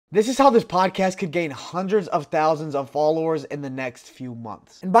This is how this podcast could gain hundreds of thousands of followers in the next few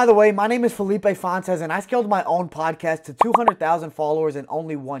months. And by the way, my name is Felipe Fontes and I scaled my own podcast to 200,000 followers in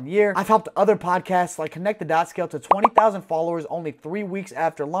only 1 year. I've helped other podcasts like Connect the Dots scale to 20,000 followers only 3 weeks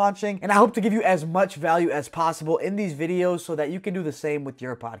after launching. And I hope to give you as much value as possible in these videos so that you can do the same with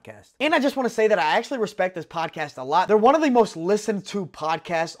your podcast. And I just want to say that I actually respect this podcast a lot. They're one of the most listened to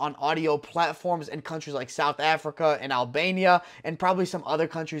podcasts on audio platforms in countries like South Africa and Albania and probably some other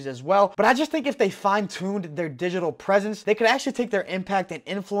countries as well. But I just think if they fine-tuned their digital presence, they could actually take their impact and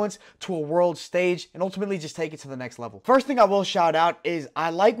influence to a world stage and ultimately just take it to the next level. First thing I will shout out is I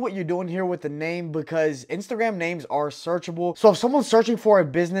like what you're doing here with the name because Instagram names are searchable. So if someone's searching for a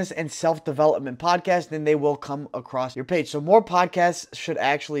business and self-development podcast, then they will come across your page. So more podcasts should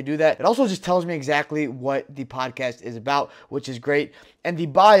actually do that. It also just tells me exactly what the podcast is about, which is great. And the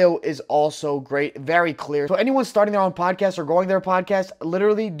bio is also great, very clear. So anyone starting their own podcast or growing their podcast,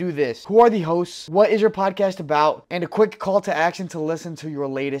 literally do this. Who are the hosts? What is your podcast about? And a quick call to action to listen to your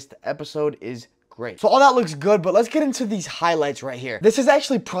latest episode is great. So all that looks good, but let's get into these highlights right here. This is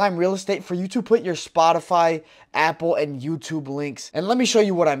actually prime real estate for you to put your Spotify, Apple, and YouTube links. And let me show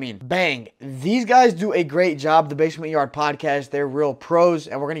you what I mean. Bang. These guys do a great job. The Basement Yard Podcast, they're real pros,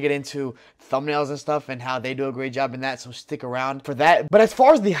 and we're going to get into thumbnails and stuff and how they do a great job in that, so stick around for that. But as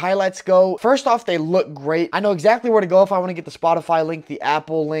far as the highlights go, first off, they look great. I know exactly where to go if I want to get the Spotify link, the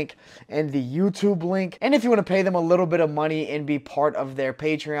Apple link, and the YouTube link. And if you want to pay them a little bit of money and be part of their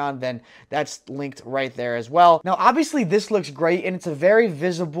Patreon, then that's linked right there as well. Now, obviously, this looks great, and it's a very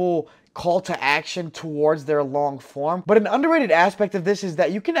visible call to action towards their long form. But an underrated aspect of this is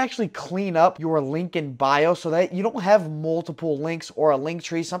that you can actually clean up your link in bio so that you don't have multiple links or a link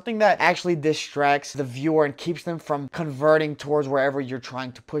tree, something that actually distracts the viewer and keeps them from converting towards wherever you're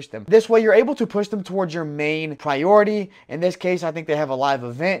trying to push them. This way, you're able to push them towards your main priority. In this case, I think they have a live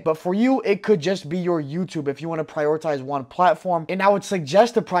event, but for you, it could just be your YouTube if you want to prioritize one platform. And I would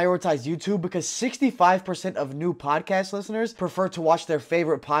suggest to prioritize YouTube because 65% of new podcast listeners prefer to watch their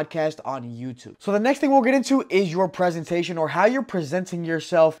favorite podcast on YouTube. So the next thing we'll get into is your presentation, or how you're presenting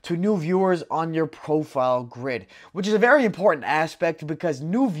yourself to new viewers on your profile grid, which is a very important aspect because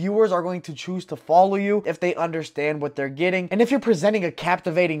new viewers are going to choose to follow you if they understand what they're getting and if you're presenting a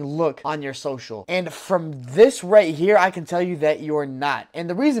captivating look on your social. And from this right here, I can tell you that you're not. And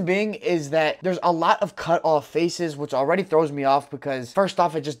the reason being is that there's a lot of cut off faces, which already throws me off because first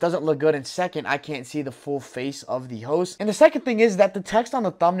off, it just doesn't look good, and second, I can't see the full face of the host. And the second thing is that the text on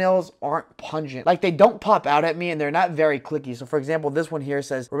the thumbnails aren't pungent. Like, they don't pop out at me and they're not very clicky. So for example, this one here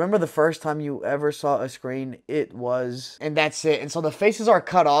says, remember the first time you ever saw a screen? It was, and that's it. And so the faces are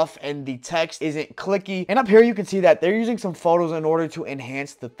cut off and the text isn't clicky. And up here you can see that they're using some photos in order to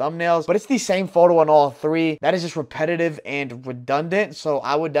enhance the thumbnails, but it's the same photo on all three. That is just repetitive and redundant. So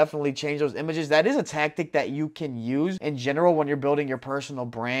I would definitely change those images. That is a tactic that you can use in general when you're building your personal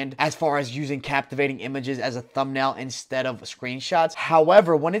brand, as far as using captivating images as a thumbnail instead of screenshots.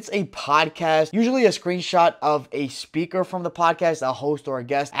 However, when it's a podcast, usually a screenshot of a speaker from the podcast, a host or a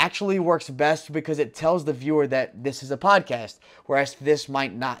guest, actually works best because it tells the viewer that this is a podcast, whereas this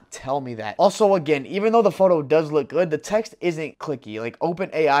might not tell me that. Also, again, even though the photo does look good, the text isn't clicky. Like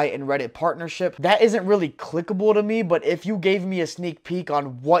OpenAI and Reddit partnership, that isn't really clickable to me, but if you gave me a sneak peek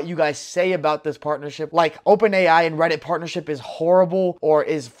on what you guys say about this partnership, like OpenAI and Reddit partnership is horrible or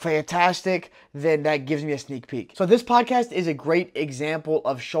is fantastic, then that gives me a sneak peek. So this podcast is a great example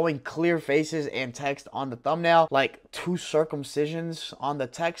of showing clear faces and text on the thumbnail. Like 2 circumcisions on the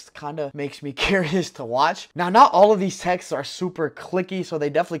text kind of makes me curious to watch. Now, not all of these texts are super clicky, so they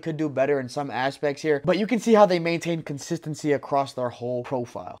definitely could do better in some aspects here, but you can see how they maintain consistency across their whole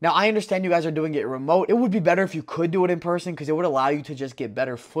profile. Now, I understand you guys are doing it remote. It would be better if you could do it in person because it would allow you to just get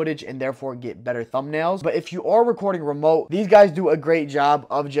better footage and therefore get better thumbnails. But if you are recording remote, these guys do a great job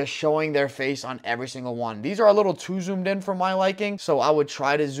of just showing their face on every single one. These are a little too zoomed in for my liking, so I would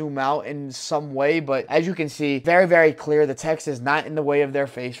try to zoom out in some way, but as you can see, very clear. The text is not in the way of their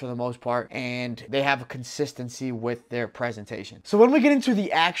face for the most part, and they have a consistency with their presentation. So when we get into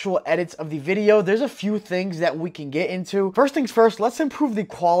the actual edits of the video, there's a few things that we can get into. First things first, let's improve the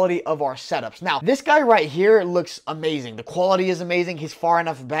quality of our setups. Now, this guy right here looks amazing. The quality is amazing. He's far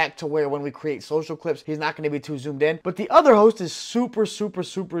enough back to where when we create social clips, he's not going to be too zoomed in, but the other host is super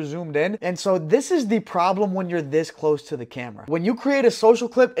zoomed in. And so this is the problem when you're this close to the camera. When you create a social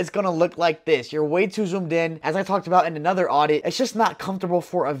clip, it's going to look like this. You're way too zoomed in. As I talked about in another audit, it's just not comfortable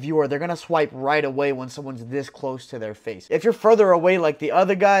for a viewer. They're gonna swipe right away when someone's this close to their face. If you're further away like the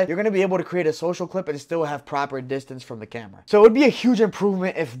other guy, you're gonna be able to create a social clip and still have proper distance from the camera. So it would be a huge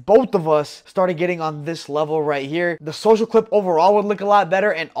improvement if both of us started getting on this level right here. The social clip overall would look a lot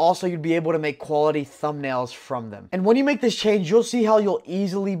better, and also you'd be able to make quality thumbnails from them. And when you make this change, you'll see how you'll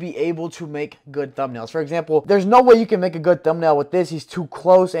easily be able to make good thumbnails. For example, there's no way you can make a good thumbnail with this. He's too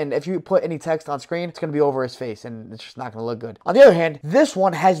close, and if you put any text on screen, it's gonna be over his face and it's just not gonna look good. On the other hand, this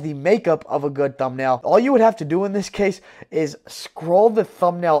one has the makeup of a good thumbnail. All you would have to do in this case is scroll the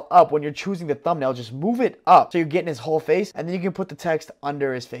thumbnail up. When you're choosing the thumbnail, just move it up so you're getting his whole face, and then you can put the text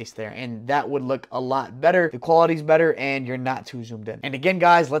under his face there, and that would look a lot better. The quality's better and you're not too zoomed in. And again,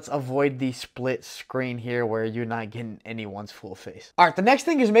 guys, let's avoid the split screen here where you're not getting anyone's full face. All right, the next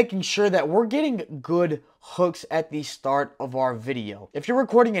thing is making sure that we're getting good hooks at the start of our video. If you're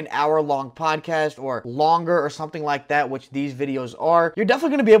recording an hour-long podcast or longer or something like that, which these videos are, you're definitely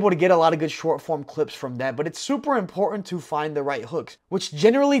going to be able to get a lot of good short-form clips from that, but it's super important to find the right hooks, which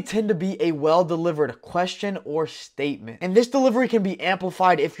generally tend to be a well-delivered question or statement. And this delivery can be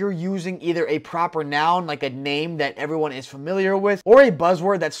amplified if you're using either a proper noun, like a name that everyone is familiar with, or a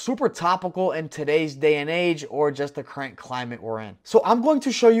buzzword that's super topical in today's day and age, or just the current climate we're in. So I'm going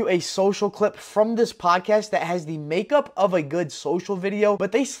to show you a social clip from this podcast that has the makeup of a good social video,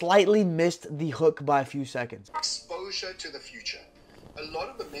 but they slightly missed the hook by a few seconds. Exposure to the future. A lot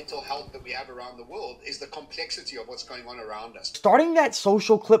of the mental health that we have around the world is the complexity of what's going on around us. Starting that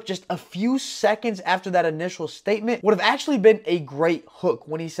social clip just a few seconds after that initial statement would have actually been a great hook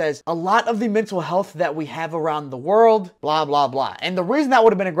when he says, a lot of the mental health that we have around the world, blah, blah, blah. And the reason that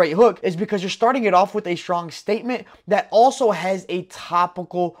would have been a great hook is because you're starting it off with a strong statement that also has a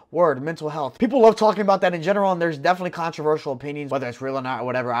topical word, mental health. People love talking about that in general, and there's definitely controversial opinions, whether it's real or not or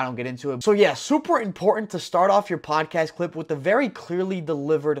whatever, I don't get into it. So yeah, super important to start off your podcast clip with a very clearly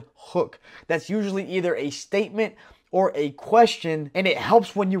delivered hook. That's usually either a statement or a question, and it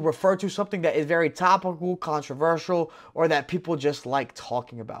helps when you refer to something that is very topical, controversial, or that people just like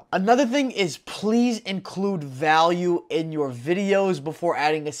talking about. Another thing is please include value in your videos before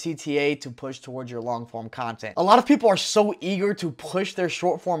adding a CTA to push towards your long form content. A lot of people are so eager to push their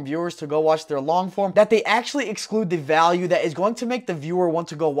short form viewers to go watch their long form that they actually exclude the value that is going to make the viewer want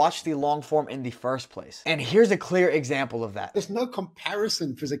to go watch the long form in the first place. And here's a clear example of that. There's no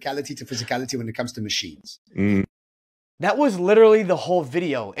comparison physicality to physicality when it comes to machines. That was literally the whole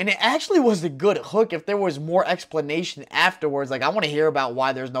video, and it actually was a good hook if there was more explanation afterwards. Like, I want to hear about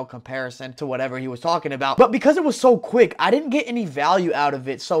why there's no comparison to whatever he was talking about, but because it was so quick, I didn't get any value out of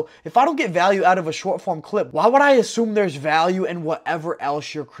it. So if I don't get value out of a short form clip, why would I assume there's value in whatever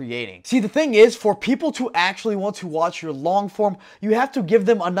else you're creating? See, the thing is, for people to actually want to watch your long form, you have to give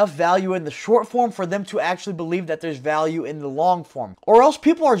them enough value in the short form for them to actually believe that there's value in the long form, or else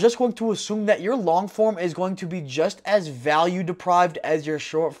people are just going to assume that your long form is going to be just as value deprived as your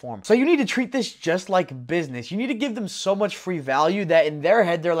short form. So you need to treat this just like business. You need to give them so much free value that in their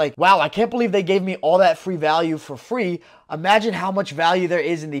head they're like, wow, I can't believe they gave me all that free value for free. Imagine how much value there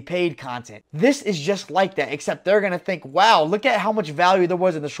is in the paid content. This is just like that, except they're gonna think, wow, look at how much value there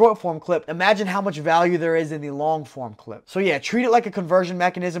was in the short form clip. Imagine how much value there is in the long form clip. So yeah, treat it like a conversion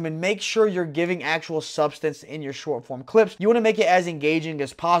mechanism and make sure you're giving actual substance in your short form clips. You wanna make it as engaging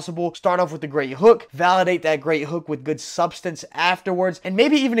as possible. Start off with a great hook, validate that great hook with good substance afterwards, and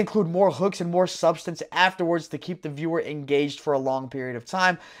maybe even include more hooks and more substance afterwards to keep the viewer engaged for a long period of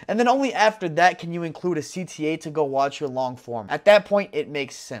time. And then only after that can you include a CTA to go watch your long form. At that point, it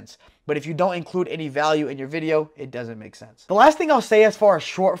makes sense. But if you don't include any value in your video, it doesn't make sense. The last thing I'll say as far as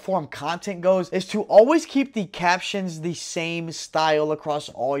short form content goes is to always keep the captions the same style across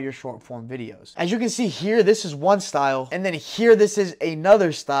all your short form videos. As you can see here, this is one style, and then here this is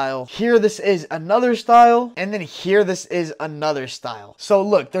another style, here this is another style, and then here this is another style. So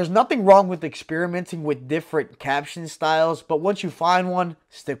look, there's nothing wrong with experimenting with different caption styles, but once you find one,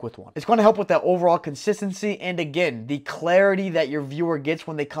 stick with one. It's going to help with that overall consistency, and again, the clarity that your viewer gets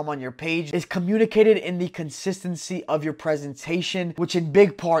when they come on your page is communicated in the consistency of your presentation, which in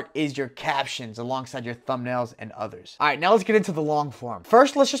big part is your captions alongside your thumbnails and others. All right, now let's get into the long form.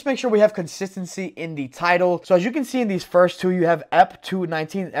 First, let's just make sure we have consistency in the title. So as you can see in these first two, you have Ep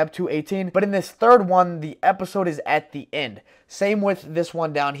 219, Ep 218, but in this third one, the episode is at the end. Same with this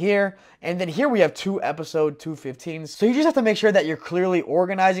one down here. And then here we have 2 episode 215s. So you just have to make sure that you're clearly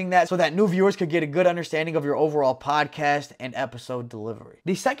organizing that so that new viewers could get a good understanding of your overall podcast and episode delivery.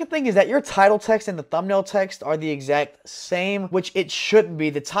 The second thing is that your title text and the thumbnail text are the exact same, which it shouldn't be.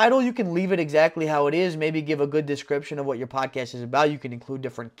 The title, you can leave it exactly how it is, maybe give a good description of what your podcast is about. You can include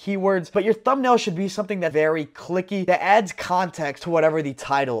different keywords, but your thumbnail should be something that's very clicky, that adds context to whatever the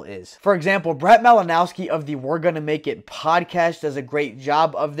title is. For example, Brett Malinowski of the We're Gonna Make It podcast does a great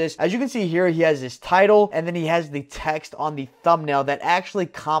job of this. As you can see here, he has his title and then he has the text on the thumbnail that actually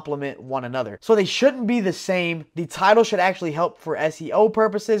complement one another. So they shouldn't be the same. The title should actually help for SEO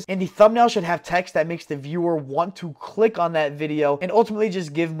purposes, and the thumbnail should have text that makes the viewer want to click on that video and ultimately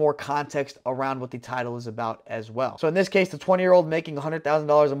just give more context around what the title is about as well. So in this case, the 20-year-old making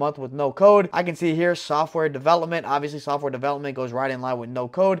 $100,000 a month with no code. I can see here software development. Obviously, software development goes right in line with no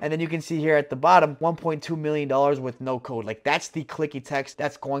code. And then you can see here at the bottom, $1.2 million with no code. Like, that's the clicky text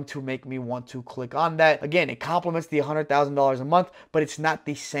that's going to make me want to click on that. Again, it complements the $100,000 a month, but it's not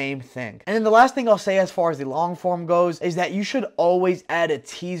the same thing. And then the last thing I'll say as far as the long form goes is that you should always add a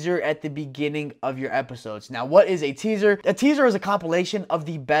teaser at the beginning of your episodes. Now, what is a teaser? A teaser is a compilation of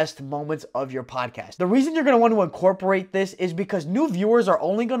the best moments of your podcast. The reason you're going to want to incorporate this is because new viewers are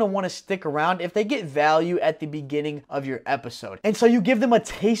only going to want to stick around if they get value at the beginning of your episode. And so you give them a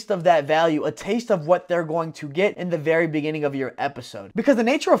taste of that value, a taste of what they're going to get in the very beginning of your episode. Because the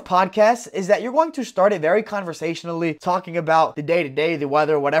nature of podcasts is that you're going to start it very conversationally, talking about the day-to-day, the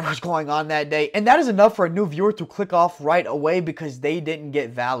weather, whatever's going on that day. And that is enough for a new viewer to click off right away because they didn't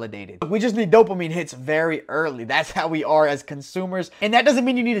get validated. We just need dopamine hits very early. That's how we are as consumers. And that doesn't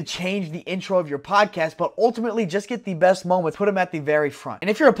mean you need to change the intro of your podcast, but ultimately just get the best moments, put them at the very front. And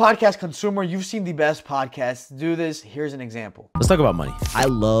if you're a podcast consumer, you've seen the best podcasts do this. Here's an example. Let's talk about money. I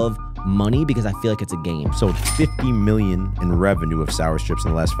love money because I feel like it's a game. Sold 50 million in revenue of sour strips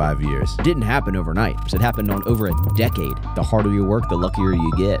in the last 5 years. It didn't happen overnight. It happened on over a decade. The harder you work, the luckier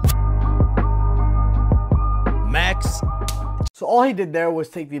you get. Max. So all he did there was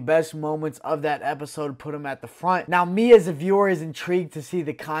take the best moments of that episode, put them at the front. Now, me as a viewer is intrigued to see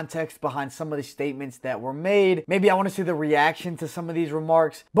the context behind some of the statements that were made. Maybe I want to see the reaction to some of these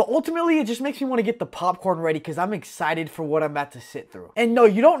remarks. But ultimately, it just makes me want to get the popcorn ready because I'm excited for what I'm about to sit through. And no,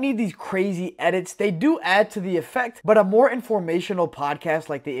 you don't need these crazy edits. They do add to the effect, but a more informational podcast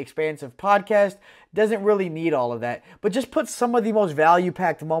like the Expansive Podcast doesn't really need all of that, but just put some of the most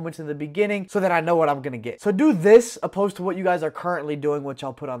value-packed moments in the beginning so that I know what I'm gonna get. So do this opposed to what you guys are currently doing, which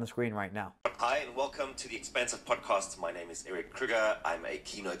I'll put on the screen right now. Hi, and welcome to the Expansive Podcast. My name is Eric Kruger. I'm a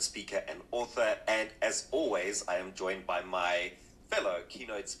keynote speaker and author, and as always, I am joined by my fellow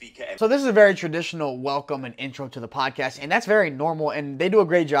keynote speaker. So this is a very traditional welcome and intro to the podcast, and that's very normal, and they do a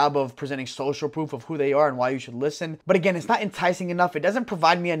great job of presenting social proof of who they are and why you should listen. But again, it's not enticing enough. It doesn't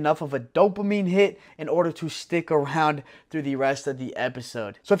provide me enough of a dopamine hit in order to stick around through the rest of the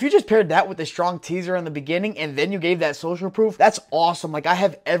episode. So if you just paired that with a strong teaser in the beginning and then you gave that social proof, that's awesome. Like, I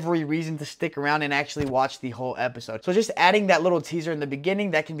have every reason to stick around and actually watch the whole episode. So just adding that little teaser in the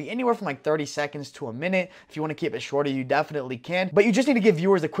beginning, that can be anywhere from like 30 seconds to a minute. If you want to keep it shorter, you definitely can. But you just need to give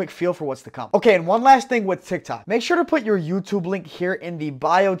viewers a quick feel for what's to come. Okay, and one last thing with TikTok. Make sure to put your YouTube link here in the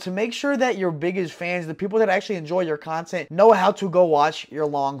bio to make sure that your biggest fans, the people that actually enjoy your content, know how to go watch your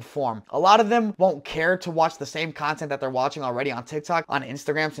long form. A lot of them won't care to watch the same content that they're watching already on TikTok, on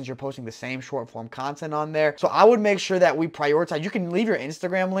Instagram, since you're posting the same short form content on there. So I would make sure that we prioritize. You can leave your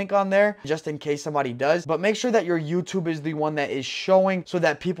Instagram link on there just in case somebody does, but make sure that your YouTube is the one that is showing so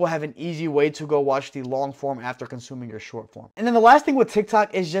that people have an easy way to go watch the long form after consuming your short form. And then the last thing with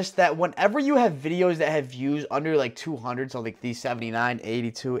TikTok is just that whenever you have videos that have views under like 200, so like these 79,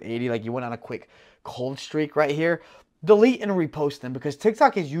 82, 80, like you went on a quick cold streak right here, delete and repost them, because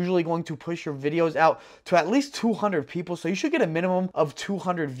TikTok is usually going to push your videos out to at least 200 people, so you should get a minimum of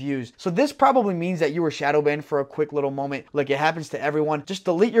 200 views. So this probably means that you were shadow banned for a quick little moment. Like, it happens to everyone. Just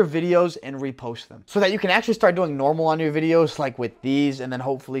delete your videos and repost them so that you can actually start doing normal on your videos, like with these, and then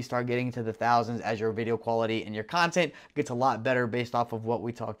hopefully start getting into the thousands as your video quality and your content gets a lot better based off of what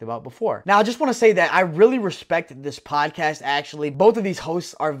we talked about before. Now, I just want to say that I really respect this podcast. Actually, both of these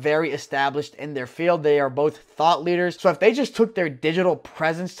hosts are very established in their field. They are both thought leaders. So if they just took their digital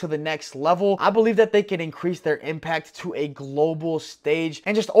presence to the next level, I believe that they can increase their impact to a global stage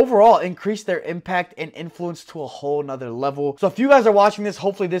and just overall increase their impact and influence to a whole nother level. So if you guys are watching this,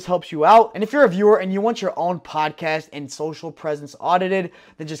 hopefully this helps you out. And if you're a viewer and you want your own podcast and social presence audited,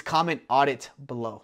 then just comment audit below.